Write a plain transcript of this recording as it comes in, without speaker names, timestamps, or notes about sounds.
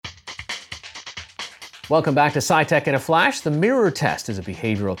Welcome back to SciTech in a Flash. The mirror test is a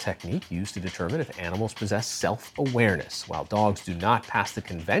behavioral technique used to determine if animals possess self-awareness. While dogs do not pass the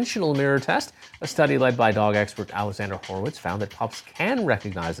conventional mirror test, a study led by dog expert Alexander Horowitz found that pups can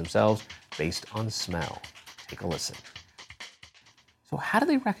recognize themselves based on smell. Take a listen. So how do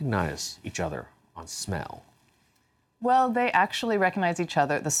they recognize each other on smell? Well, they actually recognize each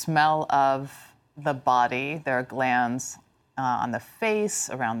other, the smell of the body. There are glands on the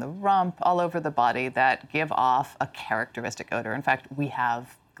face, around the rump, all over the body that give off a characteristic odor. In fact, we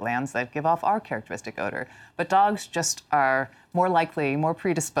have glands that give off our characteristic odor. But dogs just are more likely, more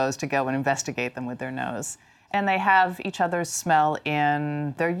predisposed to go and investigate them with their nose. And they have each other's smell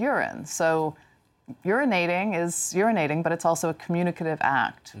in their urine. So urinating is urinating, but it's also a communicative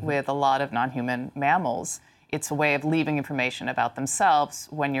act with a lot of non-human mammals. It's a way of leaving information about themselves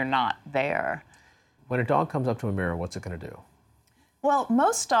when you're not there. When a dog comes up to a mirror, what's it going to do? Well,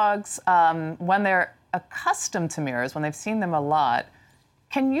 most dogs, when they're accustomed to mirrors, when they've seen them a lot,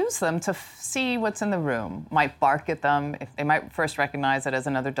 can use them to see what's in the room, might bark at them, if they might first recognize it as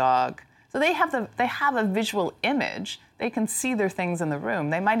another dog. So they have a visual image. They can see their things in the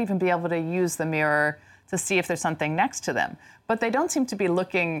room. They might even be able to use the mirror to see if there's something next to them. But they don't seem to be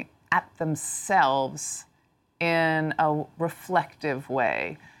looking at themselves in a reflective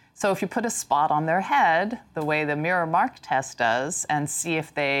way. So if you put a spot on their head, the way the mirror mark test does, and see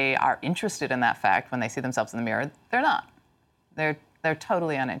if they are interested in that fact when they see themselves in the mirror, they're not. They're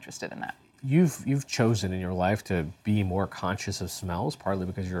totally uninterested in that. You've chosen in your life to be more conscious of smells, partly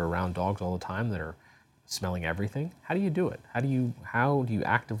because you're around dogs all the time that are smelling everything. How do you do it? How do you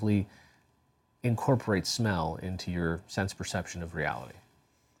actively incorporate smell into your sense perception of reality?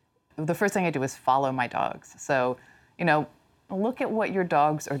 The first thing I do is follow my dogs. So, look at what your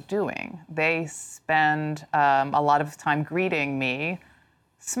dogs are doing. They spend a lot of time greeting me,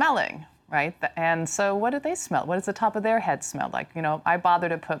 smelling, right? And so what do they smell? What does the top of their head smell like? I bother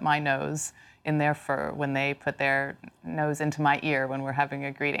to put my nose in their fur when they put their nose into my ear when we're having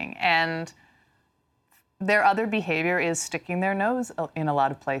a greeting. And their other behavior is sticking their nose in a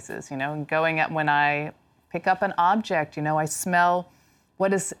lot of places, going at when I pick up an object, I smell,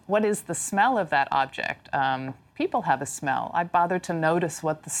 what is the smell of that object? People have a smell. I bother to notice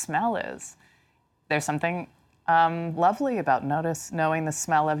what the smell is. There's something lovely about knowing the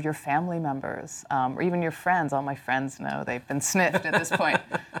smell of your family members, or even your friends. All my friends know they've been sniffed at this point.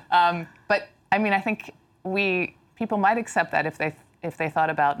 But I think people might accept that if they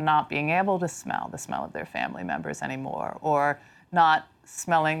thought about not being able to smell the smell of their family members anymore, or not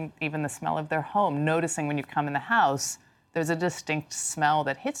smelling even the smell of their home, noticing when you come in the house, there's a distinct smell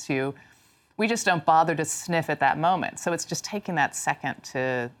that hits you. We just don't bother to sniff at that moment. So it's just taking that second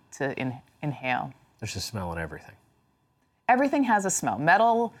to inhale. There's a smell in everything. Everything has a smell.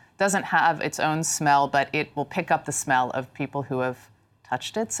 Metal doesn't have its own smell, but it will pick up the smell of people who have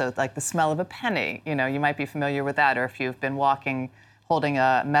touched it. So like the smell of a penny, you might be familiar with that, or if you've been walking, holding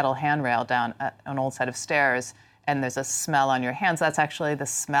a metal handrail down an old set of stairs, and there's a smell on your hands, that's actually the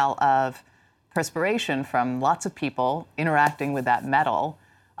smell of perspiration from lots of people interacting with that metal.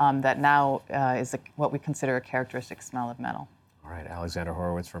 That now is what we consider a characteristic smell of metal. All right, Alexander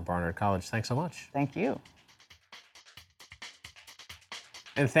Horowitz from Barnard College, thanks so much. Thank you.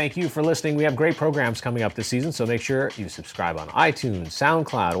 And thank you for listening. We have great programs coming up this season, so make sure you subscribe on iTunes,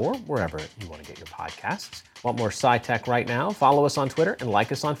 SoundCloud, or wherever you want to get your podcasts. Want more SciTech right now? Follow us on Twitter and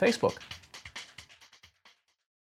like us on Facebook.